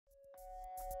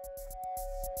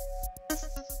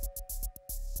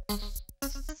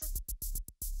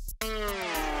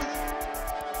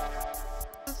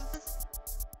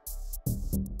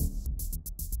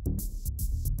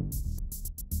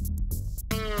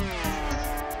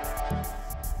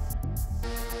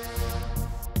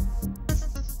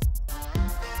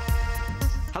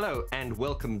Hello and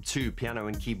welcome to Piano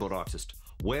and Keyboard Artist,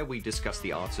 where we discuss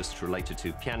the artists related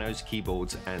to pianos,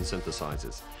 keyboards and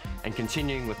synthesizers. And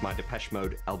continuing with my Depeche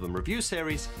Mode album review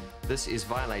series, this is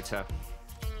Violator,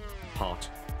 part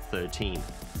 13.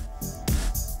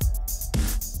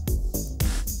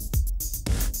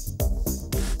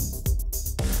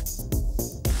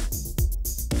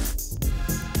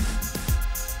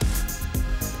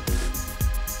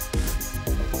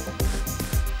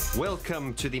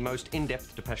 Welcome to the most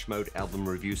in-depth Depeche Mode album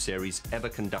review series ever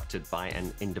conducted by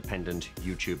an independent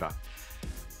YouTuber.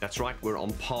 That's right, we're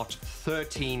on part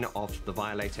 13 of the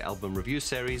Violator album review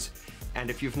series, and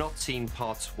if you've not seen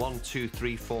parts 1, 2,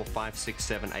 3, 4, 5, 6,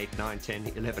 7, 8, 9,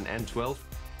 10, 11 and 12,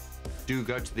 do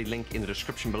go to the link in the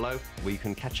description below where you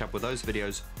can catch up with those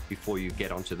videos before you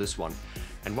get onto this one.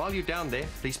 And while you're down there,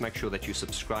 please make sure that you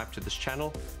subscribe to this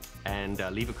channel and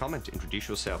leave a comment, introduce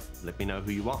yourself, let me know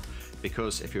who you are,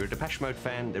 because if you're a Depeche Mode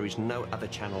fan, there is no other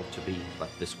channel to be but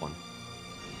this one.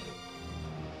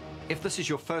 If this is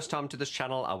your first time to this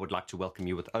channel, I would like to welcome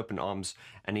you with open arms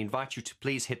and invite you to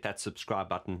please hit that subscribe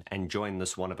button and join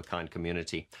this one-of-a-kind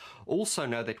community. Also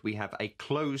know that we have a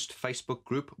closed Facebook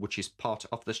group, which is part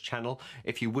of this channel.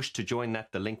 If you wish to join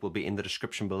that, the link will be in the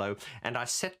description below. And I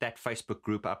set that Facebook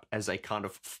group up as a kind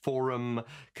of forum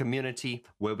community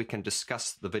where we can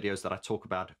discuss the videos that I talk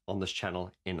about on this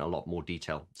channel in a lot more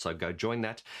detail. So go join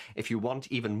that. If you want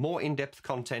even more in-depth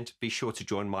content, be sure to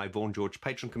join my Vaughn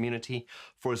Patreon community.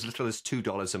 For as little as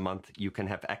 $2 a month, you can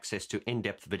have access to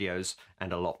in-depth videos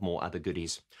and a lot more other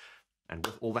goodies. And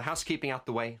with all the housekeeping out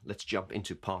the way, let's jump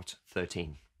into part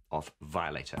 13 of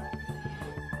Violator.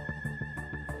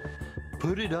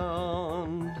 Put it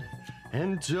on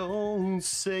and don't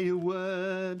say a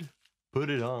word.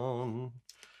 Put it on.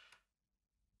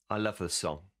 I love this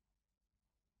song,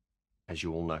 as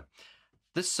you all know.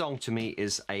 This song to me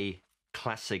is a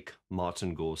classic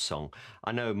Martin Gore song.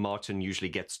 I know Martin usually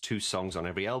gets 2 songs on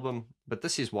every album, but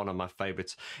this is one of my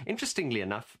favorites. Interestingly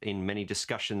enough, in many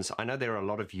discussions, I know there are a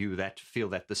lot of you that feel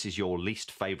that this is your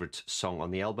least favorite song on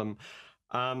the album.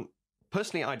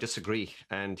 Personally, I disagree,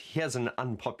 and here's an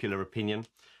unpopular opinion.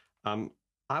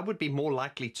 I would be more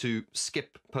likely to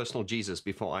skip Personal Jesus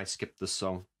before I skip this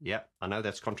song. Yeah, I know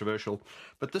that's controversial,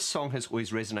 but this song has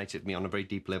always resonated with me on a very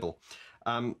deep level.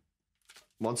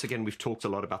 Once again, we've talked a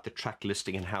lot about the track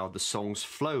listing and how the songs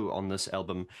flow on this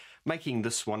album, making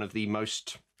this one of the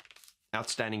most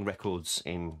outstanding records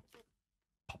in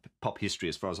pop history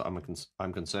as far as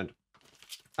I'm concerned.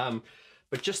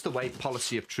 But just the way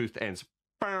Policy of Truth ends,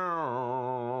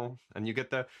 and you get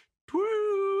the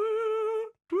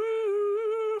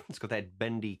it's got that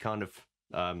bendy kind of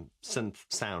synth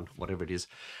sound, whatever it is.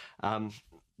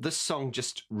 This song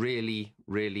just really,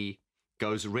 really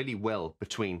goes really well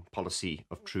between Policy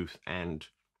of Truth and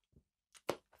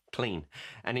Clean.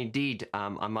 And indeed,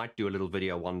 I might do a little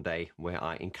video one day where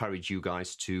I encourage you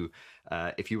guys to,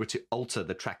 if you were to alter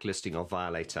the track listing of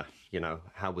Violator, you know,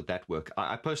 how would that work?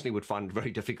 I personally would find it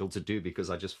very difficult to do because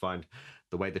I just find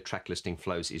the way the track listing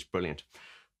flows is brilliant.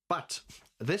 But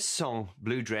this song,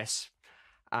 Blue Dress,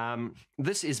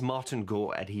 this is Martin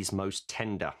Gore at his most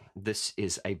tender. This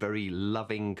is a very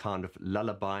loving kind of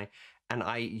lullaby. And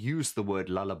I use the word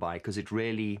lullaby because it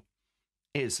really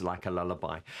is like a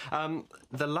lullaby.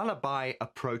 The lullaby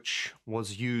approach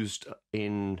was used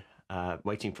in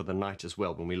Waiting for the Night as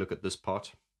well, when we look at this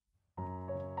part.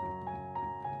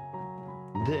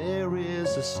 There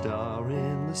is a star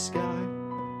in the sky.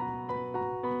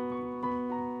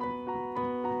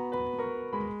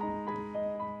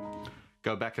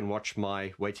 Go back and watch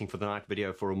my Waiting for the Night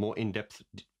video for a more in-depth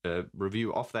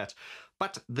review of that.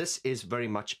 But this is very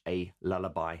much a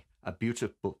lullaby, a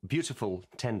beautiful, beautiful,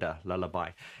 tender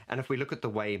lullaby. And if we look at the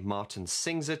way Martin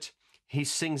sings it, he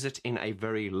sings it in a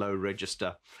very low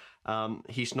register.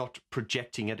 He's not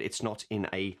projecting it. It's not in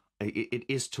a... It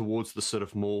is towards the sort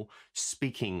of more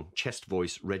speaking chest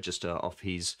voice register of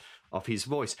his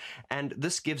voice. And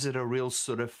this gives it a real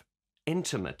sort of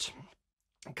intimate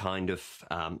kind of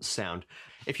sound.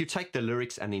 If you take the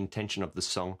lyrics and the intention of the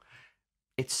song,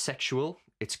 it's sexual,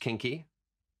 it's kinky.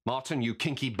 Martin, you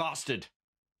kinky bastard!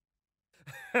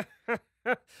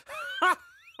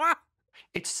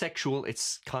 It's sexual,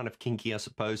 it's kind of kinky, I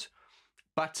suppose.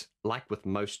 But like with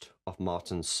most of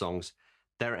Martin's songs,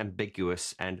 they're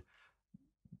ambiguous, and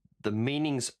the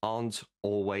meanings aren't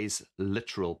always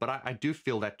literal, but I do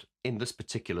feel that in this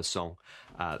particular song,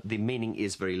 the meaning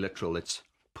is very literal. It's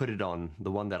put it on,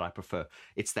 the one that I prefer.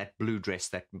 It's that blue dress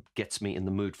that gets me in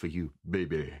the mood for you,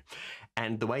 baby.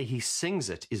 And the way he sings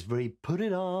it is very put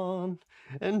it on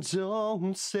and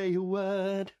don't say a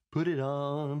word. Put it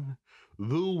on,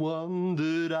 the one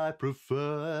that I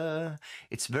prefer.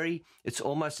 It's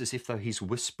almost as if though he's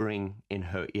whispering in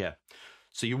her ear.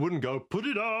 So you wouldn't go, put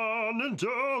it on and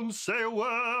don't say a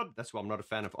word. That's why I'm not a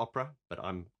fan of opera, but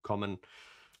I'm common.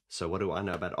 So what do I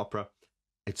know about opera?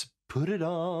 It's put it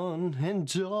on and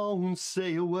don't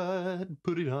say a word.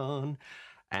 Put it on.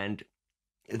 And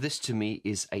this to me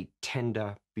is a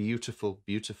tender, beautiful,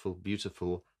 beautiful,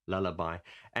 beautiful lullaby.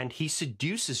 And he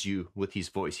seduces you with his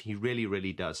voice. He really,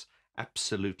 really does.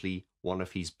 Absolutely one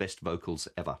of his best vocals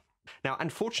ever. Now,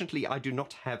 unfortunately, I do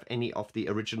not have any of the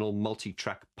original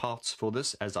multi-track parts for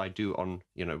this, as I do on,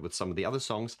 with some of the other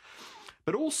songs.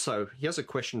 But also, here's a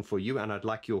question for you, and I'd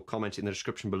like your comment in the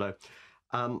description below.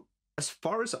 As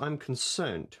far as I'm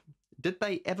concerned, did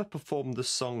they ever perform this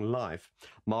song live?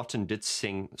 Martin did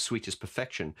sing Sweetest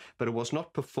Perfection, but it was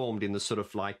not performed in the sort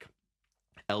of like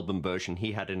album version.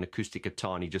 He had an acoustic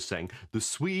guitar and he just sang the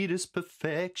sweetest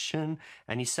perfection,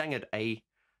 and he sang it I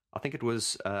think it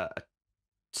was a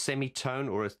semitone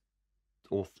or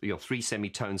 3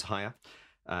 semitones higher,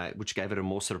 which gave it a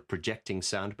more sort of projecting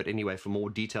sound. But anyway, for more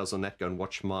details on that, go and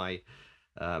watch my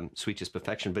Sweetest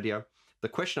Perfection video. The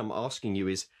question I'm asking you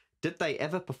is, did they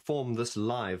ever perform this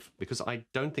live? Because I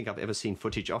don't think I've ever seen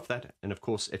footage of that. And of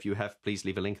course, if you have, please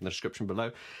leave a link in the description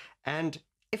below. And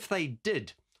if they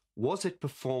did, was it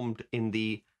performed in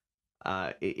the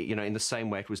in the same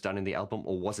way it was done in the album,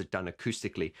 or was it done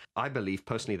acoustically? I believe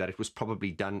personally that it was probably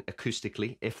done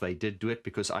acoustically if they did do it,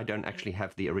 because I don't actually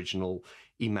have the original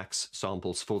Emax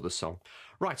samples for the song.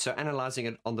 Right, so analyzing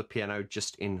it on the piano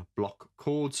just in block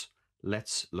chords,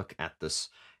 let's look at this.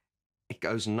 It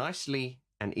goes nicely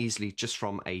and easily just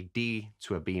from a D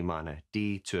to a B minor,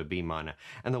 D to a B minor.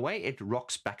 And the way it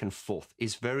rocks back and forth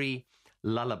is very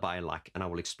lullaby-like, and I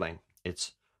will explain.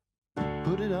 It's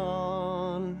put it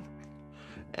on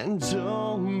and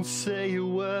don't say a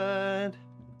word.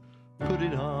 Put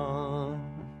it on,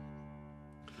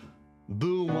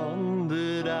 the one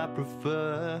that I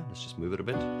prefer. Let's just move it a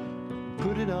bit.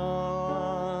 Put it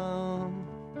on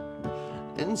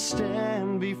and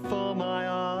stand before my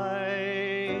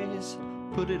eyes.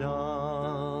 Put it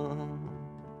on.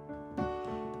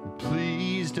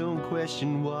 Please don't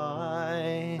question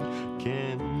why.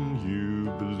 Can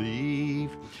you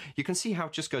believe? You can see how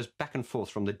it just goes back and forth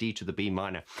from the D to the B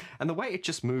minor. And the way it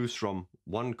just moves from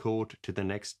one chord to the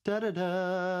next,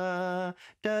 da-da-da,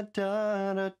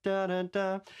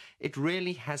 da-da-da-da-da-da. It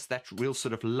really has that real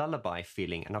sort of lullaby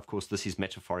feeling. And of course, this is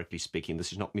metaphorically speaking.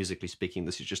 This is not musically speaking.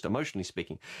 This is just emotionally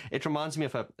speaking. It reminds me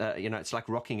of it's like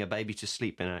rocking a baby to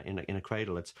sleep in a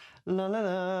cradle. It's la la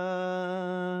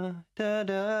la, da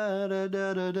da da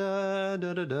da da da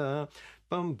da da da.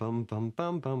 Bum, bum, bum,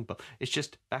 bum, bum, bum. It's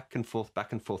just back and forth,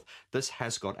 back and forth. This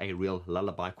has got a real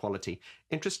lullaby quality.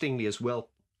 Interestingly as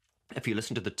well, if you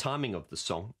listen to the timing of the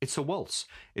song, it's a waltz.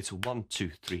 It's 1,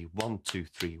 2, 3, 1, 2,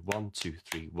 3, 1, 2,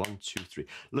 3, 1, 2, 3.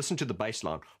 Listen to the bass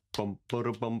line. Bum,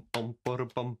 bum, bum, bum, bum,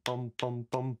 bum, bum, bum,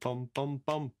 bum, bum, bum,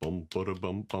 bum,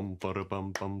 bum, bum,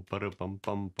 bum, bum,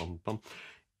 bum, bum, bum.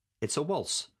 It's a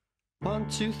waltz. 1,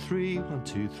 2, 3, 1,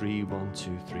 2, 3, 1,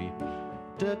 2, 3.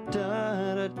 Da,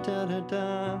 da, da, da, da,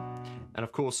 da. And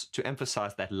of course, to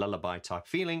emphasize that lullaby type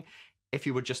feeling, if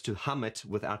you were just to hum it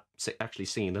without actually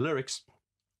singing the lyrics,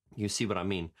 you see what I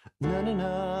mean. Na na na,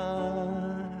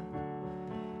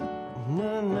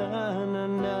 na na na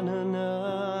na na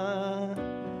na,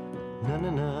 na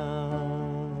na na,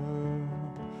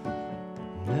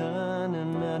 na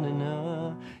na na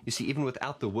na. You see, even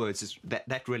without the words,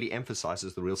 that really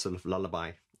emphasizes the real sort of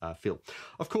lullaby feel.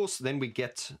 Of course, then we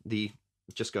get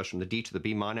it just goes from the D to the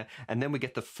B minor, and then we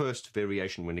get the first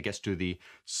variation when it gets to the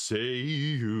say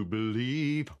you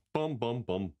believe, bum, bum,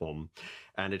 bum, bum.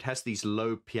 And it has these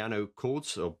low piano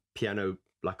chords, or piano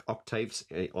like octaves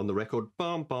on the record,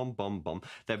 bum, bum, bum, bum.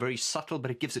 They're very subtle,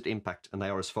 but it gives it impact, and they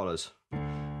are as follows.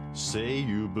 Say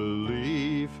you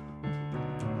believe.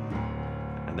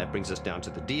 And that brings us down to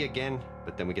the D again,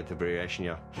 but then we get the variation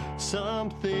here.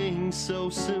 Something so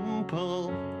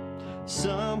simple,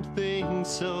 something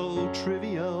so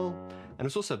trivial. And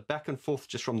it's also back and forth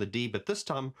just from the D, but this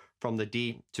time from the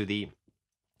D to the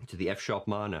F sharp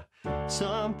minor.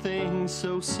 Something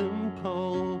so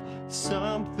simple,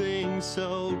 something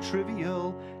so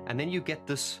trivial. And then you get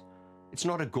this, it's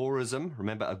not agorism.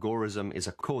 Remember, agorism is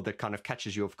a chord that kind of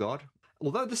catches you off guard.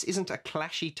 although this isn't a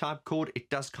clashy type chord, it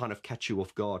does kind of catch you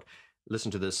off guard.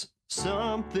 Listen to this.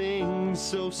 Something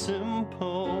so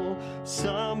simple,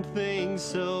 something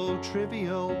so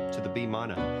trivial, to the B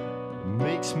minor,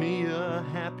 makes me a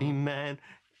happy man.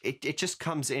 It just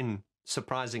comes in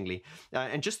surprisingly.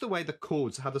 And just the way the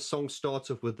chords, how the song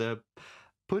starts off with the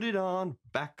put it on,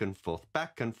 back and forth,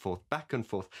 back and forth, back and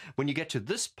forth. When you get to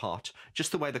this part,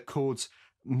 just the way the chords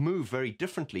move very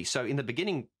differently. So in the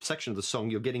beginning section of the song,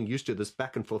 you're getting used to this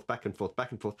back and forth, back and forth,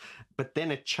 back and forth. But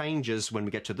then it changes when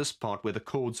we get to this part where the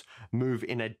chords move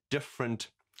in a different,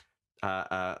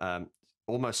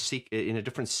 almost in a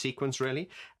different sequence, really.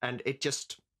 And it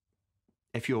just,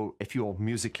 if you're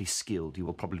musically skilled, you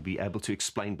will probably be able to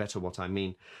explain better what I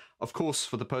mean. Of course,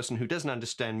 for the person who doesn't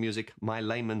understand music, my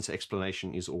layman's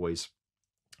explanation is always,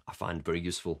 I find, very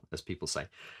useful, as people say.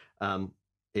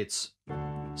 It's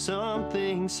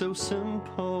something so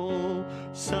simple,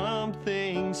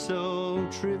 something so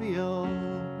trivial,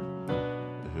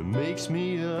 it makes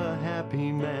me a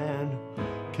happy man.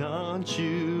 Can't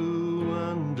you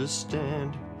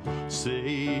understand?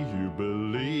 Say you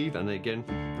believe, and again,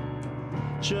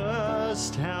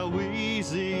 just how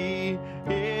easy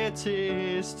it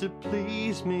is to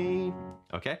please me.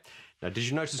 Okay, now did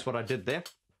you notice what I did there?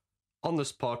 On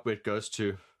this part where it goes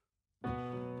to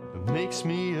makes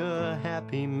me a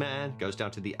happy man, goes down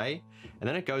to the A, and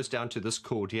then it goes down to this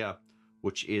chord here,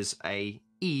 which is a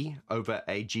E over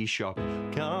a G sharp.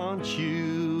 Can't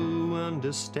you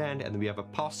understand? And then we have a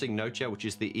passing note here, which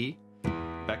is the E,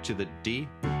 back to the D.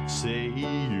 Say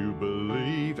you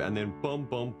believe, and then bum,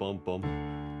 bum, bum, bum.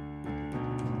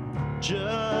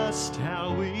 Just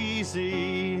how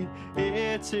easy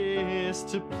it is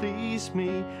to please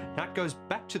me. Now it goes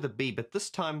back to the B, but this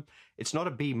time it's not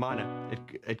a B minor.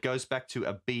 It goes back to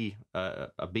a B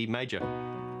major.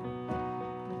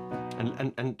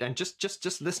 And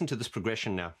just listen to this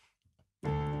progression now.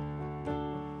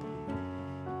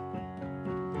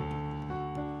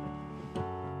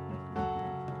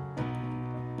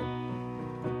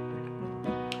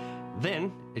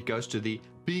 Then it goes to the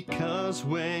because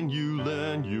when you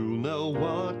learn, you'll know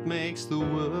what makes the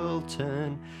world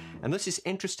turn. And this is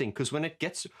interesting because when it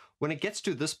gets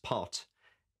to this part,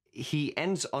 he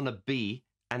ends on a B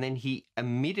and then he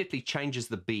immediately changes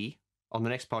the B on the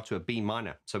next part to a B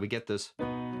minor. So we get this.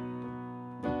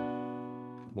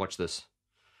 Watch this.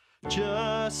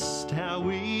 Just how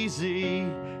easy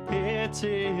it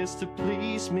is to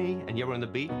please me. And here we're on the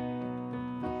B.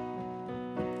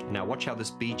 Now watch how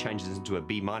this B changes into a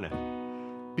B minor.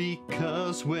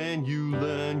 Because when you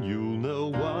learn, you'll know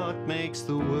what makes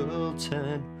the world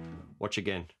turn. Watch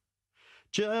again.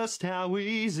 Just how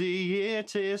easy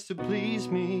it is to please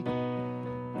me.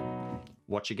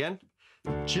 Watch again.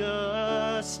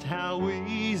 Just how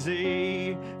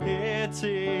easy it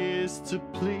is to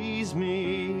please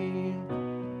me.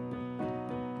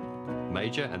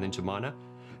 Major and then to minor.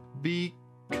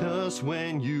 Because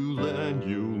when you learn,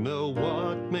 you'll know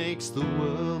what makes the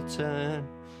world turn.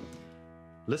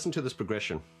 Listen to this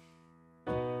progression.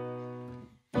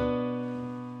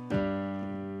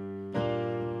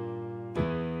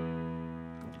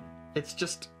 It's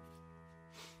just,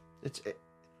 it's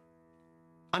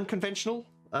unconventional.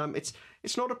 It's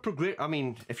not a progression. I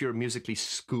mean, if you're a musically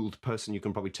schooled person, you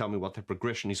can probably tell me what the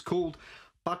progression is called.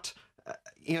 But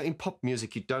you know, in pop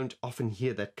music, you don't often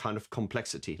hear that kind of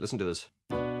complexity. Listen to this.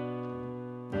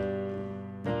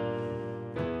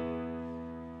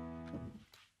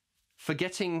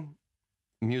 Forgetting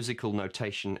musical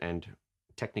notation and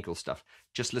technical stuff,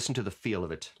 just listen to the feel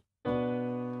of it.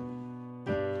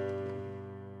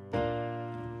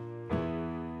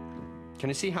 Can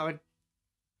you see how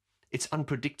it's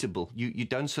unpredictable? You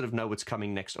don't sort of know what's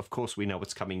coming next. Of course we know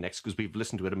what's coming next because we've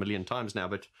listened to it a million times now,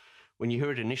 but when you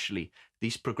hear it initially,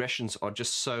 these progressions are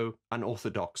just so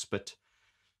unorthodox, but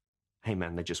hey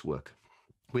man, they just work.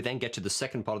 We then get to the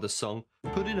second part of the song.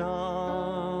 Put it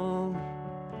on.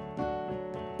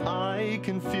 I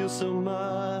can feel so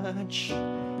much.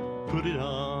 Put it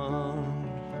on.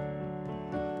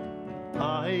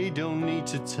 I don't need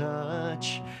to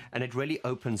touch. And it really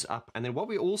opens up. And then what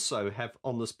we also have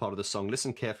on this part of the song,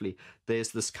 listen carefully, there's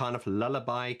this kind of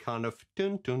lullaby kind of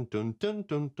dun dun dun dun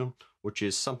dun dun, which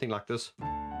is something like this.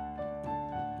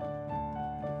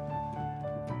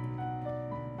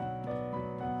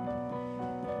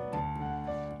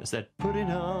 Is that put it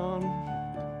on?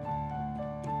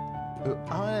 Oh,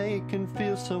 I can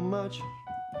feel so much.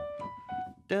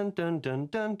 Dun, dun, dun,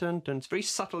 dun, dun, dun. It's very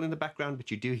subtle in the background,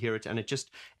 but you do hear it, and it just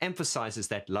emphasizes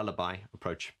that lullaby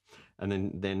approach. And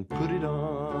then put it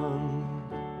on.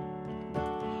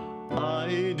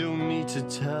 I don't need to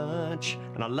touch.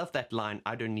 And I love that line,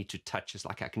 I don't need to touch. It's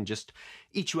like I can just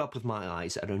eat you up with my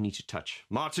eyes. I don't need to touch.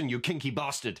 Martin, you kinky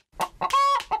bastard.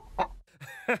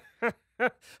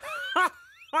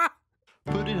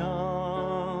 Put it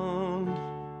on.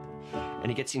 And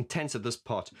he gets intense at this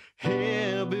part.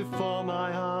 Here before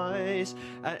my eyes.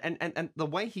 And the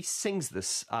way he sings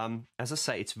this, as I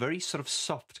say, it's very sort of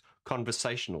soft,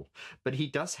 conversational. But he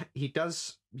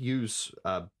does use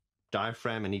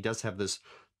diaphragm, and he does have this,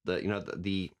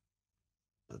 the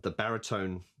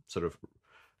baritone sort of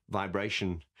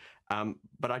vibration.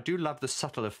 But I do love the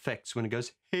subtle effects when it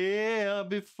goes, here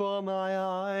before my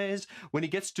eyes. When he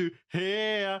gets to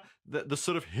here, the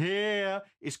sort of here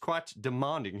is quite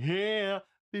demanding. Here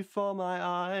before my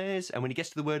eyes. And when he gets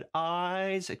to the word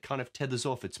eyes, it kind of tethers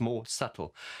off. It's more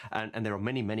subtle. And there are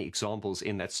many, many examples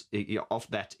in that, of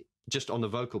that, just on the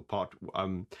vocal part.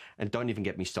 And don't even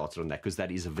get me started on that, because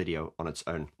that is a video on its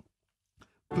own.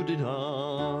 Put it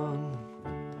on.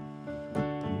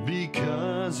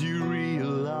 Because you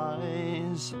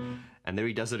realize, and there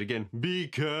he does it again,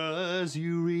 because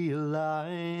you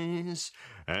realize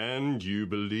and you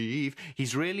believe.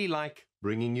 He's really like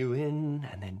bringing you in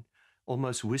and then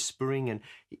almost whispering, and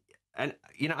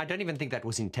I don't even think that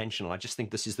was intentional. I just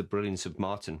think this is the brilliance of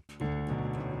Martin.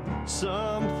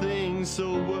 Something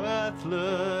so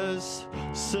worthless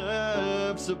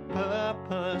serves a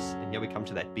purpose. And here we come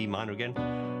to that B minor again.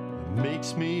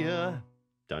 Makes me a,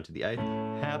 down to the A,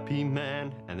 happy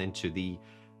man, and then to the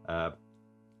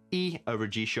E over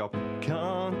G sharp.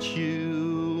 Can't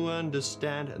you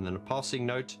understand? And then a passing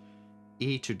note,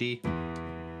 E to D.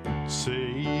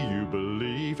 Say you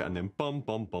believe, and then bum,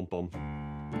 bum, bum, bum.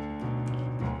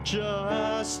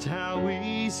 Just how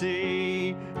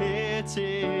easy it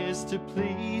is to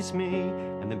please me.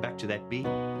 And then back to that B.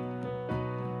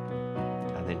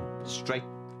 And then straight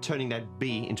turning that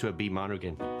B into a B minor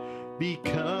again.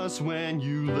 Because when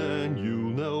you learn,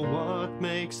 you'll know what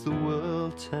makes the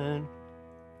world turn.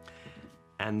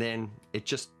 And then it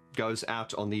just goes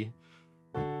out on the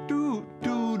do,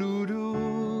 do, do, do.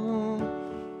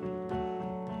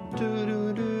 Do,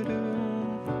 do, do, do.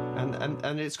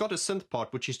 And it's got a synth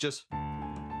part, which is just...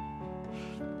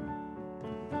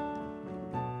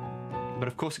 But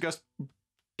of course it goes...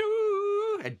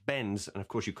 It bends, and of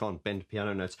course you can't bend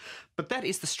piano notes. But that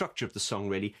is the structure of the song,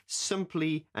 really.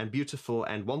 Simply and beautiful,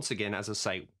 and once again, as I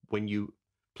say, when you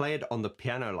play it on the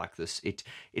piano like this, it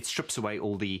strips away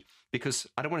all the... Because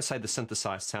I don't want to say the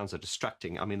synthesized sounds are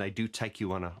distracting. I mean, they do take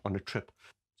you on a trip.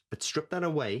 But strip that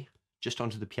away, just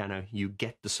onto the piano, you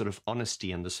get the sort of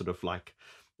honesty and the sort of like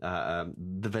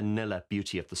the vanilla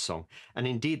beauty of the song. And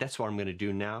indeed, that's what I'm going to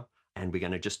do now. And we're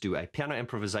going to just do a piano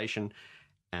improvisation,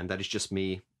 and that is just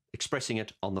me expressing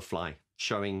it on the fly,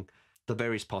 showing the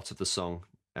various parts of the song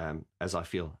as I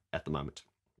feel at the moment.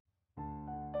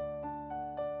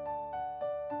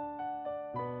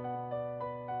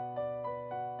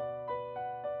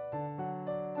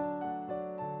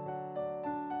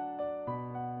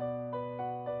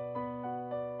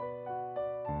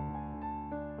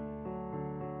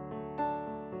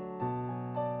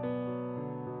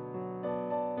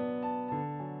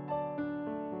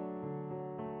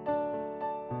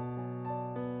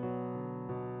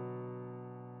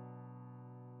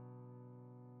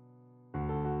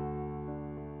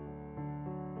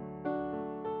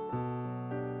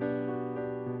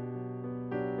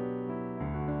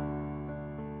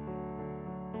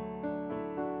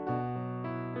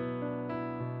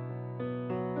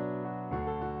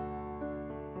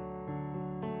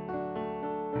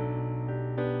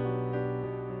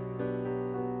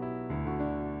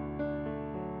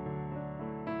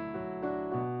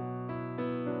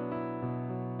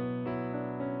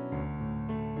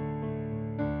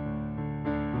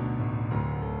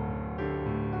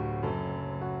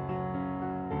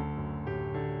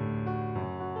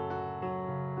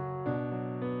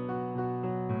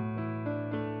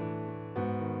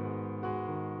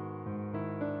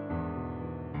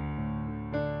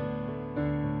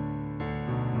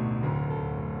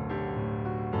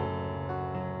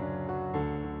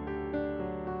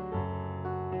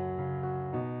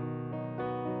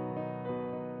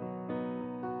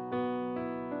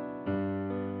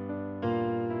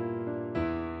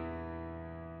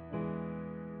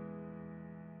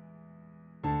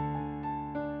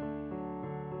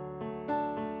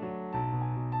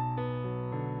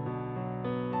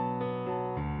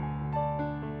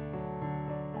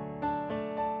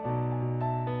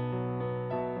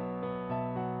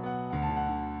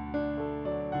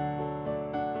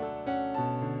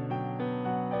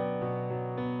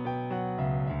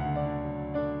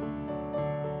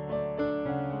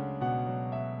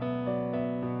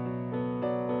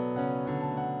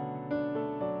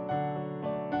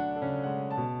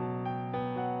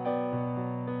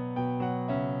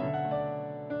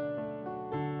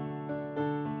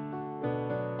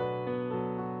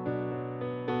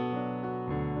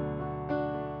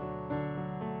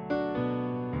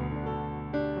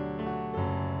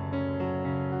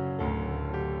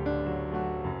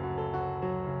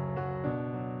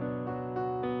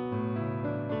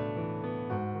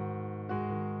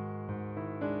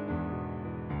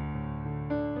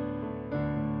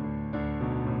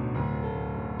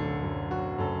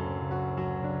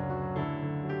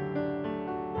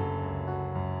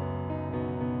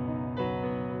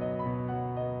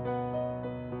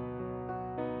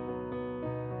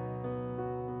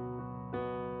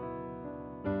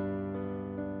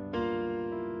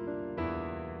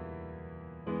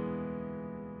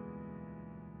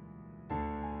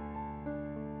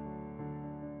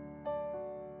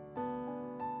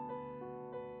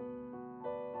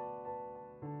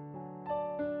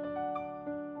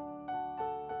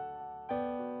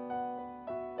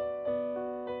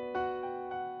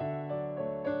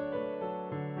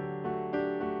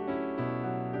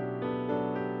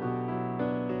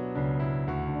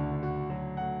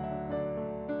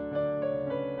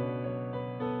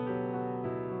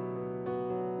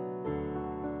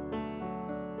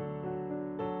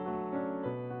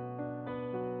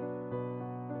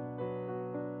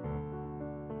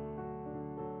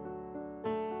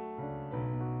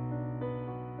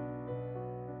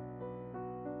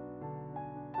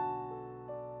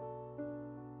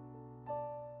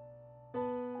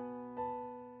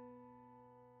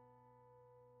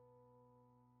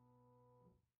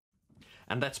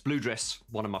 And that's Blue Dress,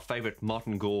 one of my favorite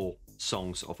Martin Gore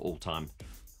songs of all time.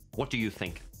 What do you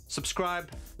think?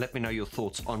 Subscribe, let me know your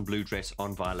thoughts on Blue Dress,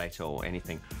 on Violator, or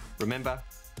anything. Remember,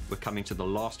 we're coming to the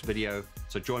last video,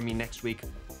 so join me next week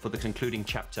for the concluding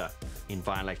chapter in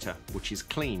Violator, which is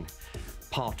Clean,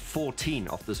 part 14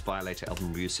 of this Violator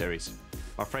album review series.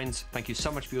 My friends, thank you so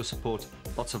much for your support,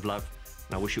 lots of love,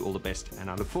 and I wish you all the best, and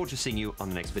I look forward to seeing you on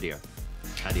the next video.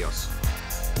 Adios.